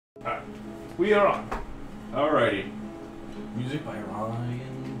Alright. We are on. Alrighty. Music by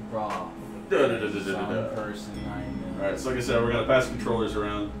Ryan Roth. Sound person, Alright, so like I said, we're gonna pass controllers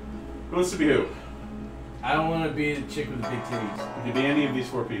around. Who wants to be who? I don't want to be the chick with the big titties. You could be any of these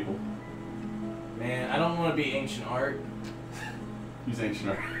four people. Man, I don't want to be ancient art. Who's ancient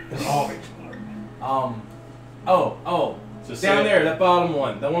art? They're all ancient art. Just down there, that bottom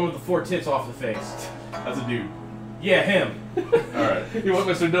one. The one with the 4 tits off the face. That's a dude. Yeah, him. Alright. You want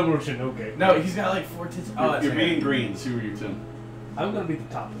Mr. Double Chin, okay. No, he's got like 4 tits. Oh, that's You're being him. greens. Who are you, Tim? I'm gonna be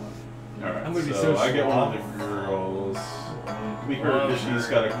the top one. Alright, I'm gonna be so so I get one of strong. the girls. We heard that she's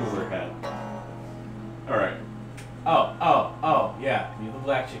got a cooler hat. Alright. Oh, yeah. You the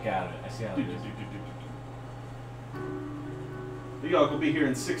black chick out of it. I see how it is. The Yawgh will be here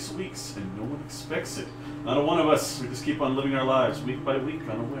in 6 weeks, and no one expects it. Not a one of us. We just keep on living our lives, week by week,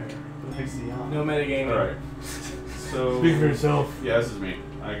 unaware. No metagaming. Alright. So... Speak for yourself. Yeah, this is me.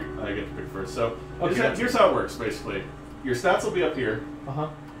 I get to pick first. So, Okay. here's how it works, basically. Your stats will be up here. Uh-huh.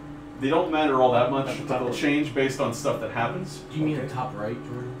 They don't matter all that much, At the but top they'll right. change based on stuff that happens. Do you mean Okay. the top right,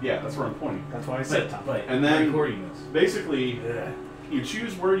 Jordan? Yeah, that's where I'm pointing. That's why I said top. But And then- recording this. Basically, Yeah. you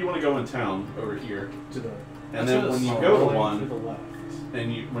choose where you want to go in town, over here. To the And That's then what when it's you called. go to to one, the left.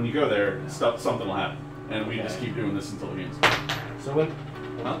 and when you go there, something will happen. And we Okay. just keep doing this until the game's So when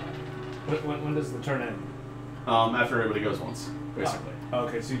Huh? when does the turn end? after everybody goes once, basically. Oh,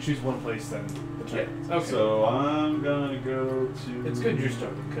 okay, so you choose one place then the turn ends. Yeah. Okay. So I'm gonna go to... It's good you're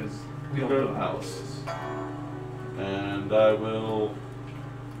starting because we don't Go to know the how palace. this is. And I will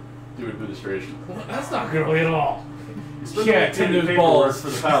do administration. Well, that's not girly at all. You spend Yeah, the week doing Tinder's paperwork balls. for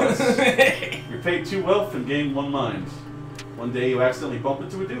the palace. You're paid 2 wealth and gain 1 mind. One day you accidentally bump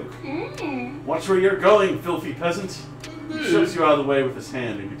into a duke. Watch where you're going, filthy peasant. He shoves you out of the way with his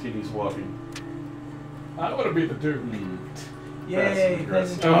hand and continues walking. I want to be the dude. Yay, Passive peasant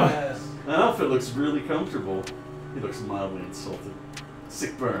aggressive. class. That outfit looks really comfortable. He looks mildly insulted.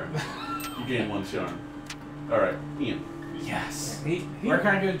 Sick burn. You gain 1 charm. Alright, Ian. Yes. He Where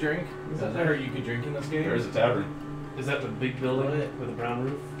can I go drink? I heard you could drink in this game. There's a tavern. is that the big building What? with a brown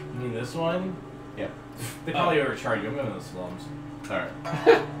roof? You mean this one? Yeah. They probably overcharge you. I'm going to the slums. Alright. What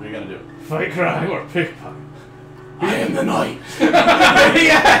are you gonna do? Fight crime or pickpocket? I am the knight.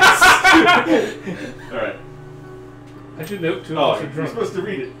 Yes. Alright. I should note too. Oh, if you're drunk. supposed to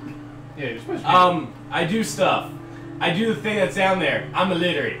read it. Yeah, you're supposed to. I do stuff. I do the thing that's down there. I'm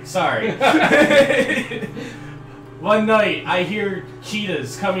illiterate. Sorry. One night, I hear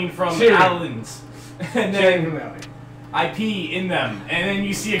cheetahs coming from Cheering. islands, and Cheering from then the alley. I pee in them, and then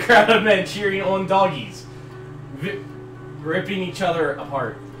you see a crowd of men cheering on doggies, ripping each other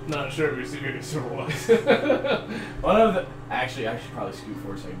apart. Not sure if you're serious or what. One of the actually, I should probably scoot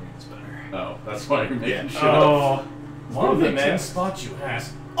forward so I can read this better. Oh, that's why you're making shit up. Oh. One of the Big men chest. spots you and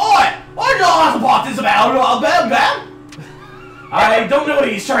asks, "Oi! What the what is about, Ben? I don't know what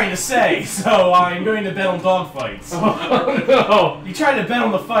he's trying to say, so I'm going to bet on dog fights. Oh no! You try to bet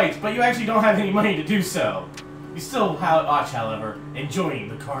on the fights, but you actually don't have any money to do so. You still watch, however, enjoying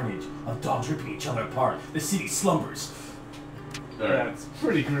the carnage of dogs ripping each other apart. The city slumbers. Alright. That's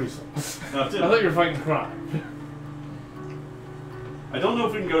pretty gruesome. Now, I Tim, thought you were fighting crime. I don't know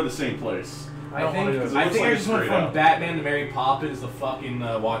if we can go to the same place. I don't wanna do it that. I looks think like I it's just went straight from out. Batman to Mary Poppins to fucking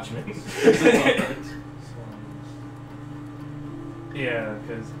Watchmen. Yeah,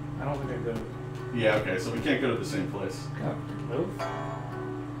 because I don't think I go. Yeah, okay, so we can't go to the same place. God, move.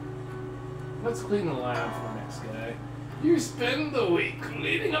 Let's clean the lab for the next guy. You spend the week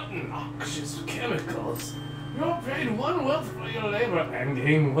cleaning up noxious chemicals. You're paid 1 wealth for your labor and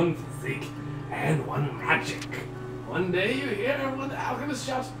gain 1 physique and 1 magic. One day you hear one of the alchemists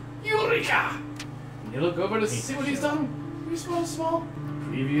shout, Eureka! And you look over to see what he's done. You smell small,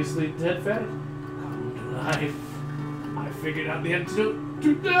 previously dead ferret come to life. I figured out the antidote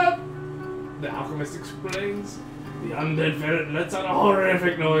to death. The alchemist explains. The undead ferret lets out a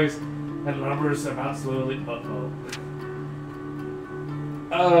horrific noise and lumbers about slowly.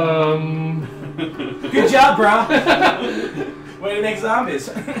 Good job, bro. Way to make zombies.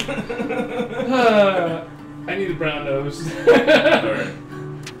 I need a brown nose. Alright.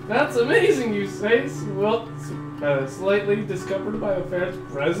 That's amazing, you say. Well, slightly discomforted by the ferret's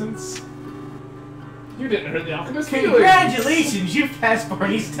presence. You didn't hurt the alchemist. Congratulations, you passed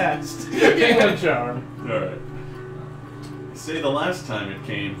Barney's test. You gained 1 charm. Alright. Say the last time it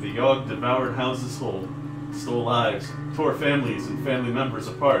came, the Yawgh devoured houses whole, stole lives, tore families and family members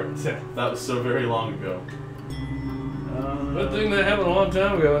apart. That was so very long ago. Good thing that happened a long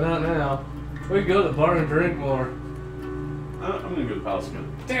time ago, not now. We can go to the bar and drink more. I'm gonna go to the palace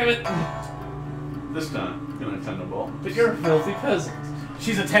again. Damn it! This time, I'm gonna attend a ball. But you're a filthy peasant.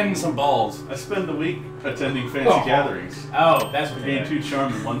 She's attending some balls. I spend the week attending fancy gatherings. Oh, that's what I gain 2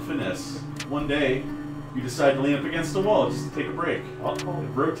 charm and 1 finesse. One day, you decide to lean up against a wall just to take a break. It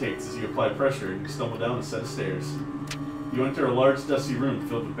rotates as you apply pressure and you stumble down a set of stairs. You enter a large dusty room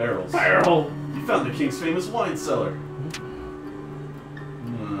filled with barrels. Barrel! You found the king's famous wine cellar.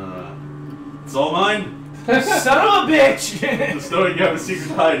 It's all mine. Son of a bitch! Just knowing you have a secret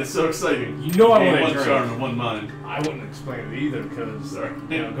to hide is so exciting. You know I want to 1 drink. charm and 1 mind. I wouldn't explain it either because,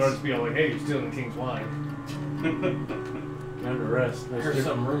 guards be all like, hey, you're stealing the king's wine. Under arrest. I heard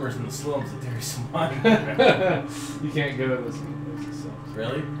some rumors in the slums that there's some wine. You can't go to this place.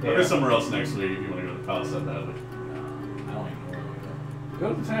 Really? I'll go somewhere else next week if you want to go to the palace that badly. I don't even know where we Go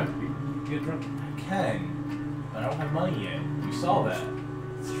to the tavern. You get drunk. go. I can, but I don't have money yet. You saw that.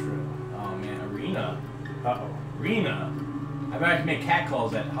 It's true. Oh man, arena. Uh-oh. Arena. I bet I can make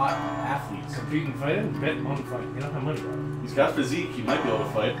catcalls at hot athletes. Compete and fight and bet on fight. You don't have money for it. He's got physique, he might be able to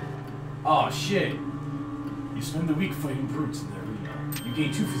fight. Oh shit. You spend the week fighting brutes in the arena. You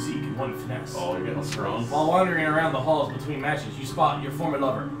gain 2 physique and 1 finesse. Oh, you're getting strong. While wandering around the halls between matches, you spot your former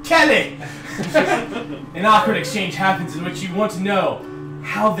lover, Kelly! An awkward exchange happens in which you want to know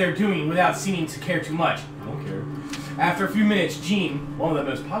how they're doing without seeming to care too much. I don't care. After a few minutes, Gene, one of the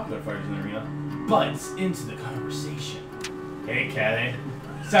most popular fighters in the arena, butts into the conversation. Hey, Kelly.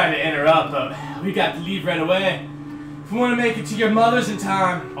 Sorry to interrupt, but we got to leave right away. If we want to make it to your mother's in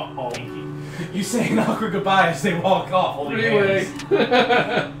time... Uh-oh. You say an awkward goodbye as they walk off, holding hands.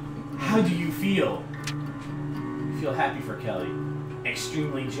 How do you feel? You feel happy for Kelly.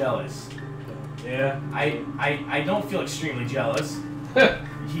 Extremely jealous. Yeah. I don't feel extremely jealous.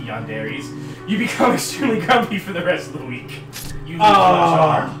 Yanderes. You become extremely grumpy for the rest of the week. You lose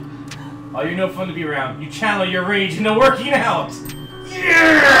charm. Oh, you're no fun to be around. You channel your rage into working out.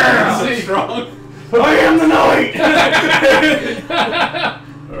 Yeah! So strong. I am the knight!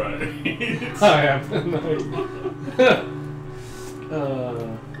 Alright. I am the knight.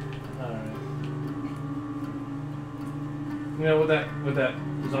 Alright. You know, with that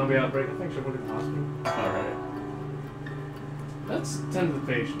zombie outbreak, I think she'll go to the hospital. Alright. Let's tend to the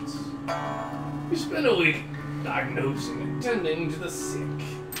patients. You spend a week diagnosing and tending to the sick.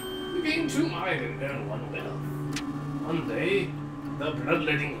 You gain 2 mind and earn 1 wealth. One day, the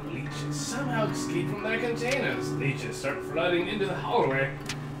bloodletting leeches somehow escape from their containers. Leeches start flooding into the hallway.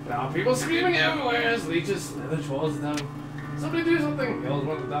 Now people screaming everywhere as leeches slither towards them. Somebody do something, yells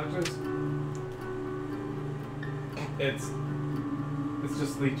one of the doctors. It's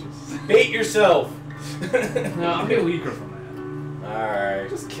just leeches. Bait yourself! No, I'll get weaker from that. Alright.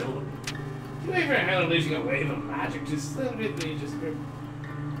 Just kill them. You wave your hand unleashing a wave of magic to slither leeches.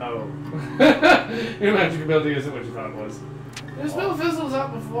 Oh. Your magic ability isn't what you thought it was. Their spell fizzles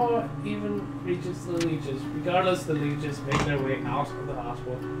out before even reaches the leeches. Regardless, the leeches make their way out of the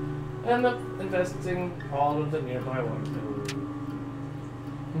hospital and end up infesting all of the nearby water.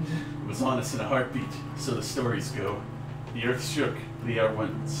 It was on us in a heartbeat, so the stories go. The earth shook, the air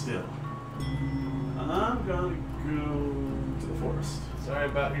went still. I'm gonna go to the forest. Sorry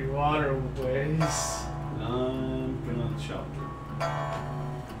about your waterways. I'm gonna chop.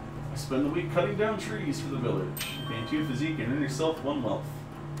 I spend the week cutting down trees for the village. Gain 2 physique and earn yourself 1 wealth.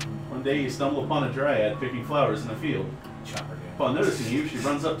 One day you stumble upon a dryad picking flowers in a field. Chopper game. Upon noticing you, she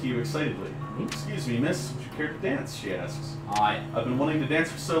runs up to you excitedly. Excuse me, miss, would you care to dance? She asks. I've been wanting to dance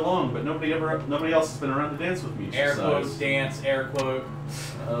for so long, but nobody else has been around to dance with me. She Air quote, sighs. dance, air quote.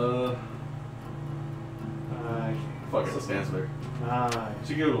 Fuck it, let's dance with her. Aye.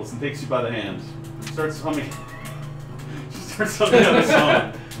 She giggles and takes you by the hand. Starts humming. She starts humming out a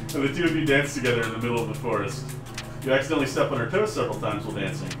song, and the 2 of you dance together in the middle of the forest. You accidentally step on her toes several times while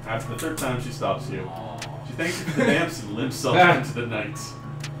dancing. After the 3rd time, she stops you. She thanks you for the dance and limps off into the night.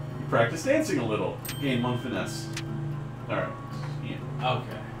 You practice dancing a little. Gain 1 finesse. Alright. Yeah.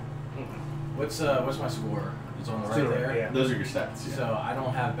 Okay. What's my score? It's on the right Still right, there? yeah. Those are your stats, yeah. So I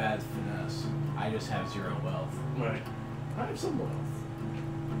don't have bad finesse. I just have 0 wealth. Right. I have some wealth.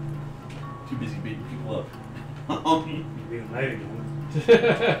 Too busy beating people up. You'd be a knight again.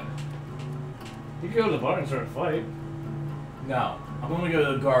 You could go to the bar and start a fight. No. I'm gonna go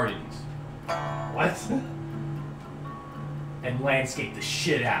to the gardens. What? And landscape the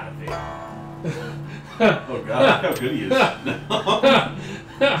shit out of it. Oh god, look how good he is.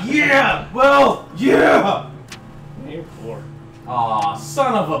 Yeah! Well, yeah! You're poor. Aw,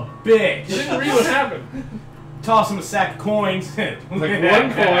 son of a bitch! You didn't read what happened. Toss him a sack of coins. Like 1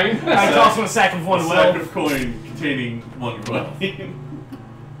 coin. I toss him a sack of 1 A sack wealth. of coin containing 1 coin.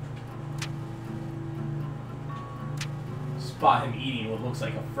 Spot him eating what looks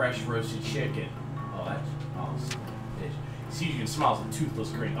like a fresh roasted chicken. Oh, that's... Oh, son of a bitch. sees you and smiles with a toothless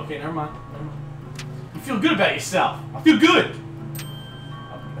grin. Okay, never mind. Never mind. You feel good about yourself. I feel good.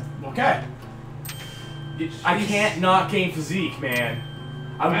 Okay. I can't not gain physique, man.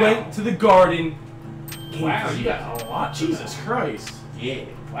 I went to the garden. Wow, physique. you got a lot. Jesus Christ. Yeah.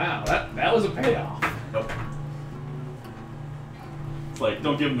 Wow, that was a payoff. Nope. It's like,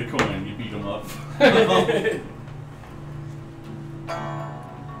 don't give him the coin, you beat him up.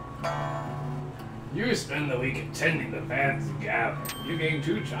 You spend the week attending the fancy gathering. You gain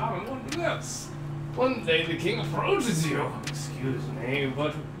 2 charm and 1 finesse. One day the king approaches you. Excuse me,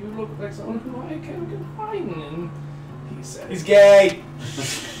 but you look like someone who I can confide in. He says, He's gay.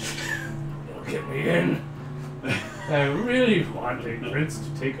 "You'll get me in. I really want a prince to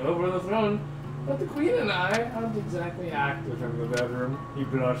take over the throne, but the queen and I aren't exactly active in the bedroom." He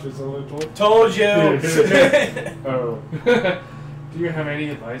blushes a little. Told you. Oh. Do you have any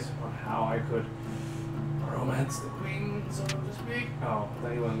advice on how I could romance the queen, so to speak? Oh, I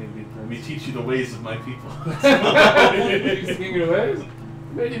thought you wanted me to be the Let me prince. teach you the ways of my people. You speaking of ways?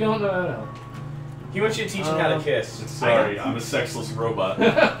 Maybe you don't know how to help. He wants you to teach him how to kiss. Sorry, I'm a sexless robot.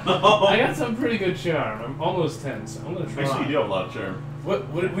 I got some pretty good charm. I'm almost 10, so I'm gonna try. Actually, you do have a lot of charm. What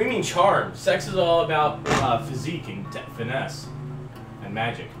do we mean charm? Sex is all about physique and finesse and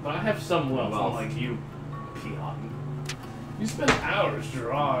magic. But I have some wealth, Wealth. unlike you, peon. You spend hours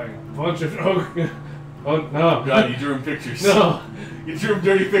drawing a bunch of oh no. God, you drew him pictures. No. You drew him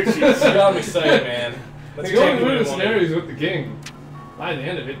dirty pictures. You got me excited, man. That's You're going exactly through what the I wanted. scenarios with the king. By the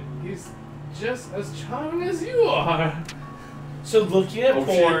end of it, he's just as charming as you are. So looking at Oh,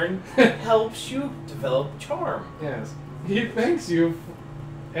 porn helps you develop charm. Yes. He thanks you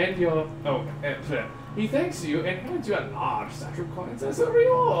and your he thanks you and hands you a large stack of coins as a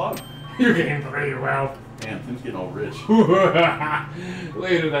reward. You gain 3 wealth. Man, Tim's getting all rich.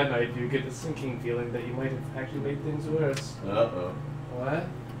 Later that night, you get the sinking feeling that you might have actually made things worse. Uh-oh. What?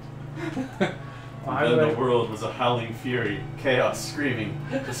 And then the world was a howling fury, chaos screaming,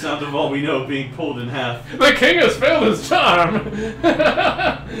 the sound of all we know being pulled in half. The king has failed his charm!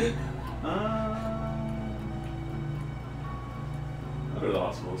 I'll go to the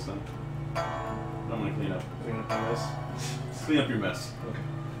hospital this time. I'm gonna clean up. Clean up my mess. Clean up your mess. Okay.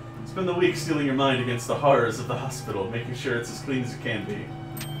 Spend the week steeling your mind against the horrors of the hospital, making sure it's as clean as it can be.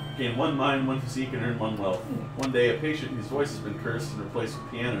 Gain 1 mind, 1 physique, and earn 1 wealth. One day, a patient whose voice has been cursed and replaced with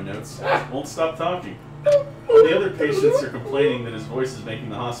piano notes won't stop talking. The other patients are complaining that his voice is making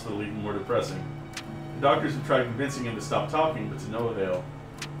the hospital even more depressing. The doctors have tried convincing him to stop talking, but to no avail.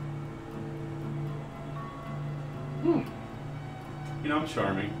 You know, I'm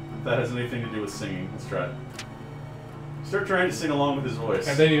charming. If that has anything to do with singing, let's try it. Start trying to sing along with his voice.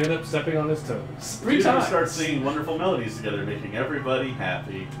 And then you end up stepping on his toes. 3 You times. start singing wonderful melodies together, making everybody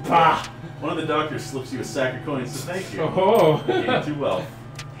happy. Bah! One of the doctors slips you a sack of coins to thank you. Oh! You gain 2 wealth.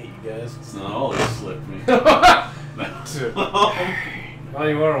 Hey, you guys. It's not all they slipped me. Well,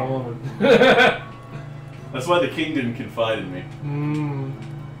 you are a woman. That's why the king didn't confide in me.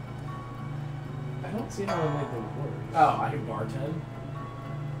 I don't see how I made things work. Oh, I can bartend.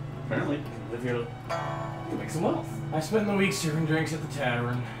 Apparently. You can live your... You can make some wealth. I spent the week serving drinks at the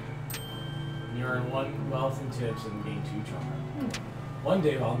tavern. You earn 1 wealth in tips and gain 2 charm. One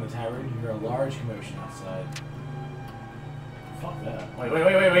day while in the tavern, you hear a large commotion outside. Fuck that. Wait,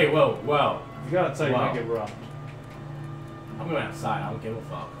 whoa. If you go outside, you Wow. might get robbed. I'm going outside, I don't give a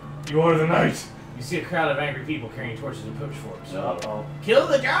fuck. You are the knight! You see a crowd of angry people carrying torches and pitchforks. Uh-oh. Kill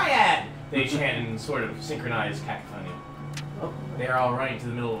the dryad! They chant in sort of synchronized cacophony. They are all running to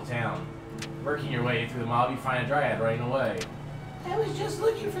the middle of town. Working your way through the mob, you find a dryad running away. I was just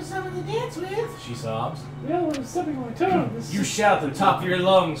looking for someone to dance with, she sobs. Yeah, I'm stepping on my toes. You shout at the top of your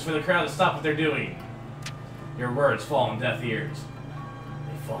lungs for the crowd to stop what they're doing. Your words fall on deaf ears.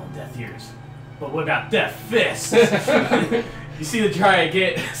 They fall on deaf ears. But what about deaf fists? You see the dryad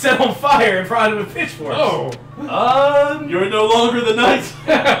get set on fire in front of a pitchfork. Oh! You're no longer the knight!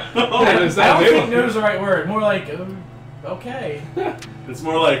 That is I don't not think "no" is the right word. More like, okay. It's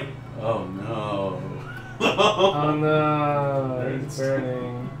more like, oh no. Oh no, it's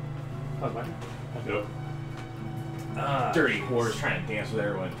burning. Oh, my. Yep. Dirty whores trying to dance with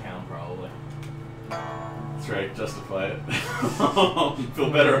everyone in town, probably. That's right, justify it.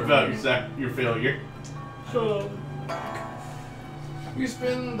 Feel better about your failure. You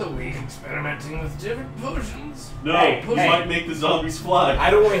spend the week experimenting with different potions. No, Hey, you might make the zombies fly. I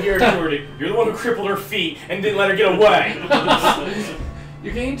don't want to hear it, Jordy. You're the one who crippled her feet and didn't let her get away.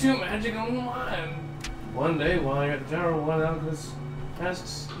 You gain 2 magic on one. One day, while you're at the tower, one alchemist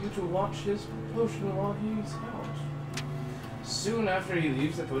asks you to watch his potion while he's out. Soon after he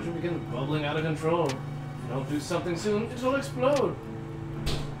leaves, the potion begins bubbling out of control. don't do something soon, it'll explode.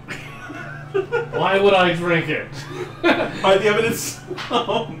 Why would I drink it? Hide the evidence.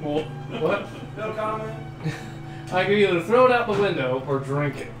 What? No comment. I could either throw it out the window or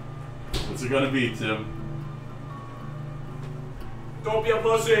drink it. What's it gonna be, Tim? Don't be a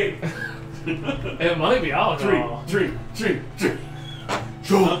pussy. It might be alcohol. Drink.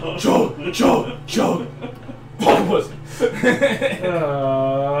 Chug. Fuck pussy.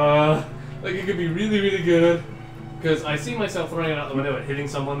 Like it could be really, really good. Because I see myself throwing it out the window and hitting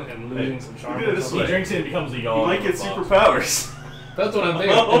someone and losing some charm. look at it this He way. drinks it and becomes a You Yawgh. might get superpowers. That's what I'm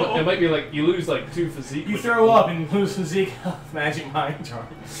thinking. It might be like you lose like 2 physique. You throw up and lose physique. Magic mind charm.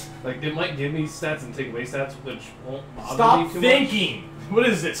 Like it might give me stats and take away stats, which won't bother Stop me too thinking. What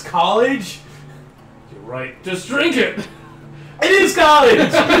is this, college? much. You're right. Just drink it. It is college.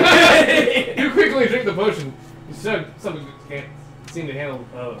 You quickly drink the potion. You said something that can't seem to handle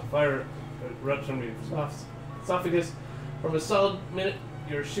fire erupts from your esophagus. From a solid minute,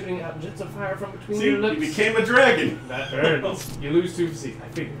 you're shooting out jets of fire from between See, your you lips. became a dragon. That burns. You lose 2 physique. I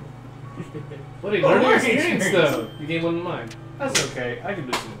figured. What a Oh, learning learning experience, experience. though. You gain 1 in mind. That's okay. I can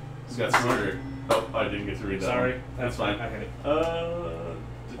do some. He's got smarter. Oh, I didn't get to read that. Sorry. one. That's fine. I get it.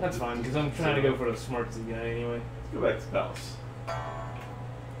 That's That's fine, because I'm trying to go for the smartsy guy anyway. Let's go back to the palace.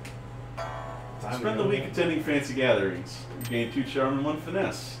 Time Spend to the go. week attending fancy gatherings. You gain 2 charm and 1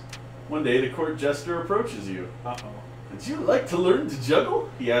 finesse. One day, the court jester approaches you. Uh-oh. Would you like to learn to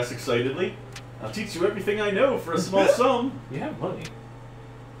juggle? He asks excitedly. I'll teach you everything I know for a small sum. You have money.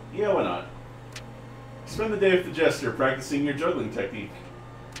 Yeah, why not? Spend the day with the jester practicing your juggling technique.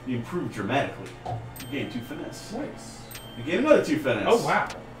 You improve dramatically. You gain 2 finesse. Nice. You gain another 2 finesse. Oh, wow.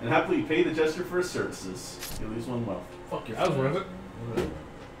 And happily pay the jester for his services. You lose 1 wealth. Fuck your That was worth it.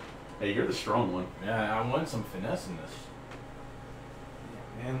 Hey, you're the strong one. Yeah, I want some finesse in this.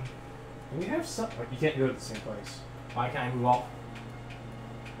 Man. We have some. Like, you can't go to the same place. Why can't I move off?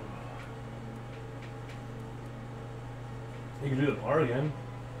 You can do the bar again.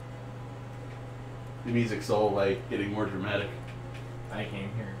 The music's all like getting more dramatic. I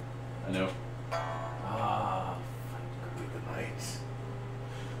came here. I know. Ah, Be the night.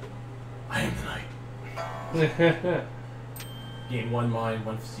 I am the night. Gain 1 mind,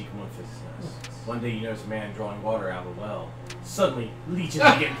 1 physique, 1 finesse. One day you notice a man drawing water out of the well. Suddenly, leeches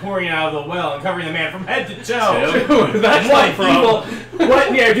begin pouring out of the well and covering the man from head to toe. Dude, that's What not evil? from.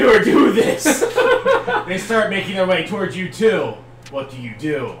 What ne'er-do-er do this? They start making their way towards you too. What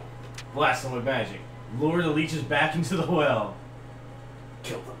do? Blast them with magic. Lure the leeches back into the well.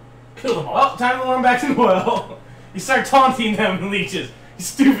 Kill them. Kill them all. Oh, time to lure them back in the well. You start taunting them, leeches. You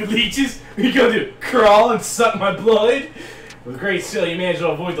stupid leeches. What are you gonna do? Crawl and suck my blood? With great skill, you manage to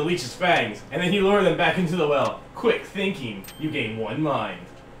avoid the leech's fangs, and then you lure them back into the well. Quick thinking. You gain 1 mind.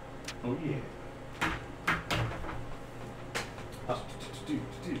 Oh yeah.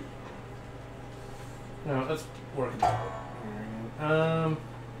 No, that's working.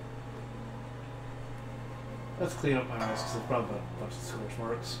 Let's clean up my mess because there's probably a bunch of scorch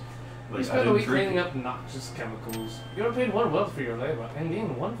marks. You Like, spend the week cleaning up noxious chemicals. You are paid 1 wealth for your labor and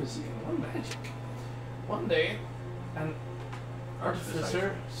gain 1 physique and 1 magic. One day, an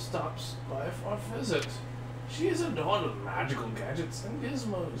artificer stops by for a visit. She is adorned with magical gadgets and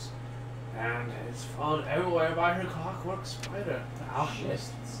gizmos, and is followed everywhere by her clockwork spider. The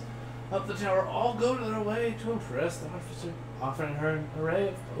alchemists of the tower all go to their way to impress the artificer, offering her an array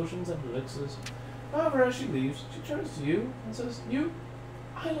of potions and elixirs. However, as she leaves, she turns to you and says,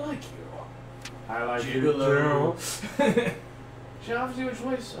 I like you. I like you too. She offers you a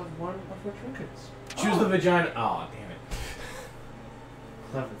choice of 1 of her trinkets. Choose the vagina. Aw, damn it.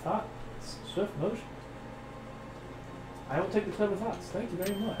 Clever thought. Swift motion. I will take the clever thoughts. Thank you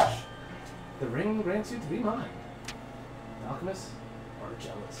very much. The ring grants you to be mine. The alchemists are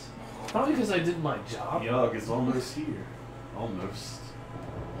jealous. Probably because I did my job. Yawgh is almost here. Almost.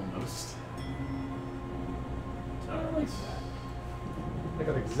 Almost. I like that. I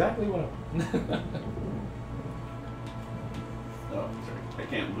got exactly what I want. Oh, sorry. I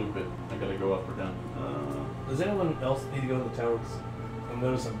can't loop it. I gotta go up or down. Does anyone else need to go to the towers? I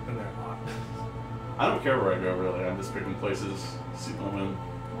notice I'm in there a lot. I don't care where I go, really. I'm just picking places. See when I'm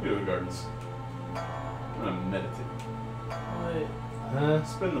go to the gardens. I'm gonna meditate.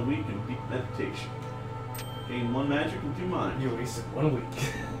 Spend the week in deep meditation. Gain 1 magic and 2 mind. You wasted 1 week.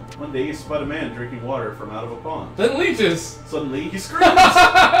 One day you spot a man drinking water from out of a pond. Then leeches! Suddenly he screams!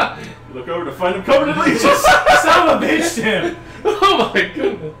 You look over to find him covered in leeches! Son of a bitch, Tim! Oh my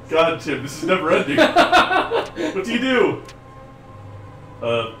goodness! God, Tim, this is never ending. What do you do?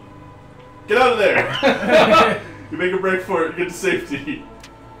 Get out of there! You make a break for it, get to safety.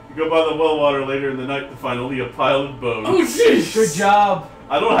 You go by the well water later in the night to find only a pile of bones. Oh, jeez! Good job.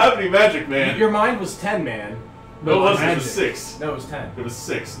 I don't have any magic, man. Your mind was 10, man. No, it wasn't. It magic. was 6. No, it was 10. It was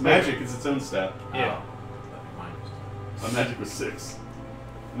 6. Magic is its own stat. Yeah. Oh. My magic was 6.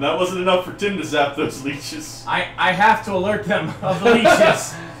 And that wasn't enough for Tim to zap those leeches. I have to alert them of the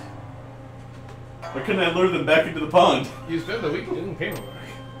leeches. Why couldn't I lure them back into the pond? You spent the week doing paperwork.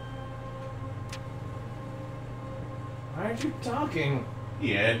 Why aren't you talking?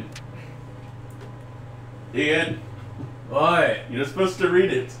 Ian. Ian. What? You're not supposed to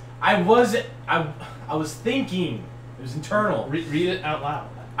read it. I was thinking. It was internal. Read it out loud.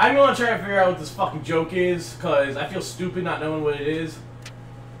 I'm gonna try to figure out what this fucking joke is, cause I feel stupid not knowing what it is.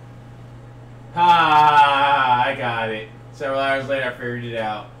 Ah, I got it. Several hours later, I figured it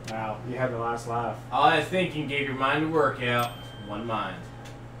out. Wow, you had the last laugh. All that thinking gave your mind a workout. One mind.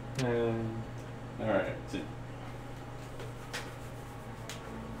 Alright.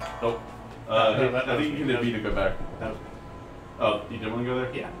 Oh. I think you can hit B to go back. That was Oh, you didn't want to go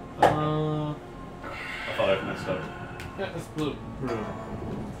there? yeah. I thought I messed up. Yeah, that's blue. Brew.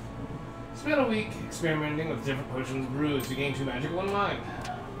 Spent a week experimenting with different potions and brews to gain 2 magic, 1 mind.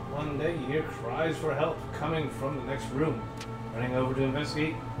 One day you hear cries for help coming from the next room. Running over to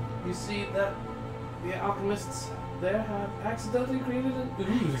investigate, you see that the alchemists there have accidentally created an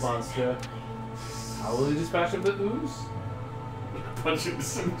ooze monster. How will you dispatch of the ooze? Punch in the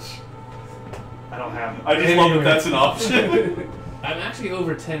sewage. I don't have. I just love that that's an option. I'm actually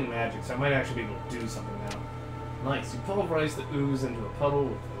over 10 magic, so I might actually be able to do something now. Nice. You pulverize the ooze into a puddle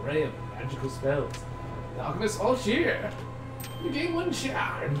with an array of magical spells. The alchemists all cheer. You gain 1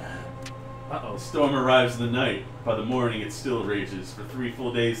 shard. Uh-oh. The storm arrives in the night. By the morning, it still rages. For 3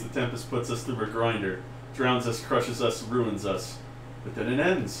 full days, the tempest puts us through a grinder, drowns us, crushes us, ruins us. But then it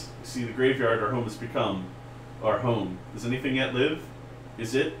ends. You see the graveyard our home has become. Our home. Does anything yet live?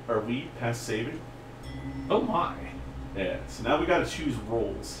 Is it? Are we past saving? Oh my. Yeah. So now we got to choose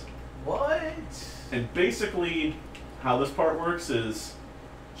roles. What? And basically, how this part works is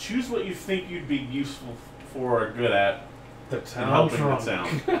choose what you think you'd be useful for or good at The in town helping the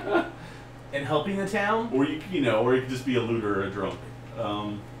town. And helping the town? Or or you could just be a looter or a drunk.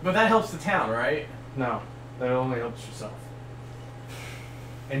 But that helps the town, right? No, that only helps yourself.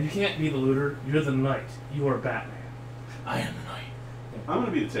 And you can't be the looter. You're the knight. You are Batman. I am the knight. I'm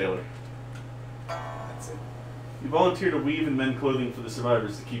gonna be the tailor. That's it. You volunteer to weave and mend clothing for the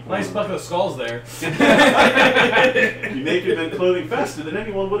survivors to keep warm. Nice bucket of skulls there. You make and mend clothing faster than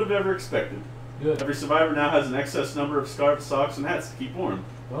anyone would have ever expected. Good. Every survivor now has an excess number of scarves, socks, and hats to keep warm.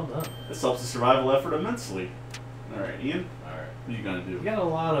 Well done. This helps the survival effort immensely. Alright, Ian, Alright. what are you gonna do? You got a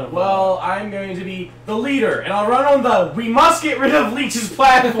lot of. Well, I'm going to be the leader, and I'll run on the "We must get rid of leeches"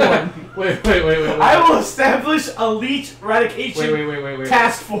 platform. Wait. I will establish a leech eradication Wait.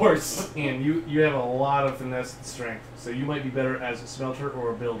 task force. And you have a lot of finesse and strength, so you might be better as a smelter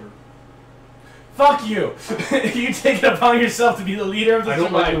or a builder. Fuck you! You take it upon yourself to be the leader of the I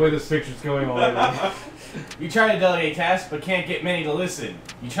don't like the survivors. way this picture's going already. You try to delegate tasks, but can't get many to listen.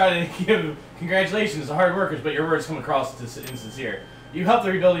 You try to give congratulations to hard workers, but your words come across as insincere. You help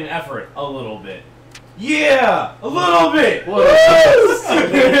the rebuilding effort a little bit. Yeah! A little bit!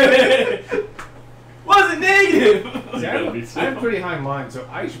 Wasn't negative! See, I have pretty high mind, so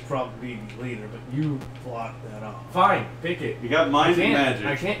I should probably be the leader, but you blocked that off. Fine, pick it. You got mind and magic.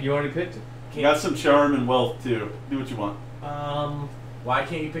 I can't. You already picked it. You got some charm and wealth too. Do what you want. Why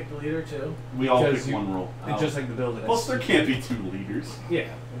can't you pick the leader too? We all Because pick one role. It's just like the builder. Plus, there can't be 2 leaders. Yeah.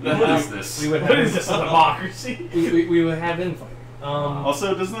 What is this? We would What have, is this, a democracy? we would have infighting.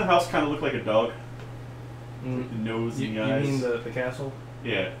 Also, doesn't the house kind of look like a dog? Mm, The nose and you the eyes. mean the castle?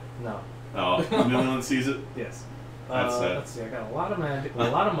 Yeah. No. Oh, no one sees it. Yes. That's sad. Let's see. I got a lot of magic, a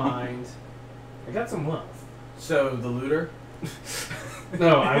lot of mind. I got some wealth. So, the looter?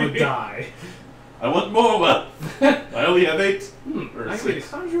 No, I would die. I want more wealth. I only have 8. Or I could be the 6.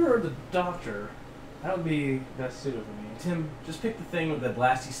 conjurer or the doctor. That would be best suited for me. Tim, just pick the thing with the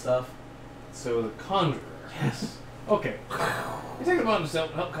blasty stuff. So the conjurer. Yes. Okay. You take it upon yourself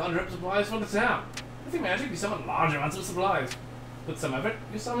to help conjure up supplies for the town. With your magic, you summon large amounts of supplies. With some effort,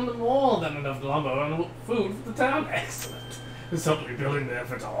 you summon more than enough lumber and food for the town. Excellent. This helped rebuilding the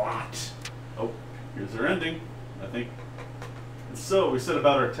effort a lot. Oh, here's our ending, I think. And so we set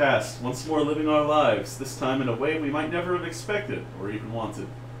about our task, once more living our lives, this time in a way we might never have expected or even wanted.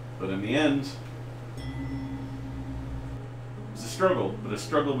 But in the end, it was a struggle, but a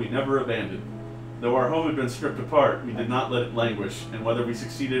struggle we never abandoned. Though our home had been stripped apart, we did not let it languish, and whether we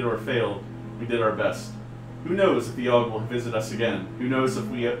succeeded or failed, we did our best. Who knows if the Yawgh will visit us again? Who knows if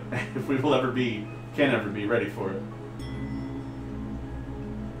we will ever be, can ever be ready for it?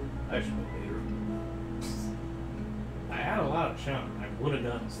 I should have later. I had a lot of charm. I would have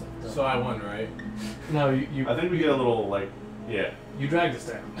done stuff. So I won, right? No, you. I think we get a little, like, yeah. You dragged us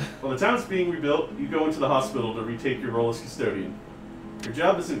down. While the town's being rebuilt, you go into the hospital to retake your role as custodian. Your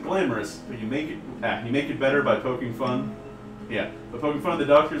job isn't glamorous, but you make it better by poking fun. Yeah, by poking fun at the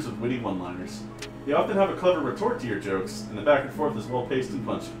doctors with witty one-liners. They often have a clever retort to your jokes, and the back and forth is well-paced and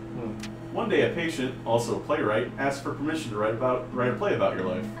punchy. One day, a patient, also a playwright, asks for permission to write a play about your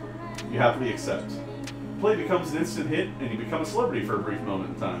life. You happily accept. The play becomes an instant hit, and you become a celebrity for a brief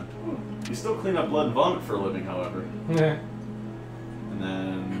moment in time. You still clean up blood and vomit for a living, however. Yeah. And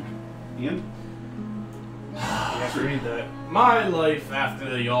then, Ian? You have to read that. My life after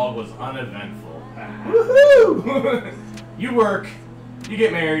the Yawgh was uneventful. Woohoo! You work, you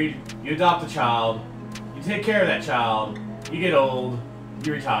get married, you adopt a child, you take care of that child, you get old,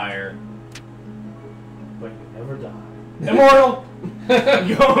 you retire. But you never die. Immortal!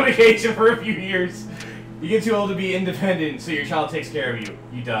 You go on vacation for a few years. You get too old to be independent, so your child takes care of you.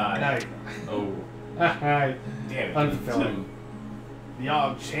 You die. Now you Oh. die. Damn it. Unfulfilling. The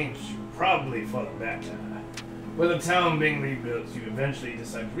Yawgh changed you, probably for the better. With the town being rebuilt, you eventually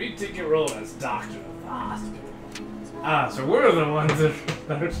decide to retake your role as doctor of the hospital. Ah, so we're the ones that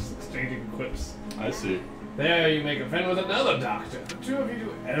are just exchanging quips. I see. There you make a friend with another doctor. The two of you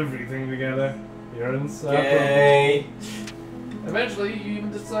do everything together. You're inseparable. Yay! Eventually, you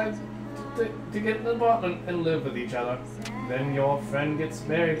even decide to get an apartment and live with each other. Then your friend gets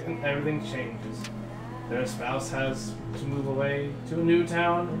married and everything changes. Their spouse has to move away to a new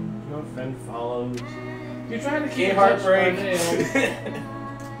town and your friend follows. You try to keep in touch by mail,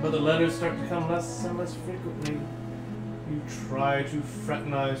 but the letters start to come less and less frequently. You try to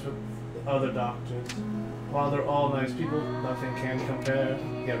fraternize with the other doctors. While they're all nice people, nothing can compare.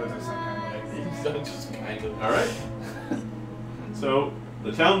 Yeah, but that's not kind of like Just kind of. Alright. So,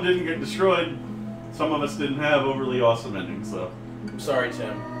 the town didn't get destroyed. Some of us didn't have overly awesome endings, though. I'm sorry,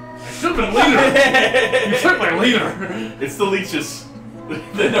 Tim. I should have been leader! You took my leader! It's the leeches.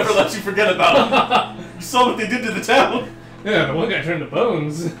 They never let you forget about them. You saw what they did to the town. Yeah, the one guy turned to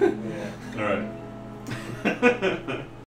bones. Yeah. Alright.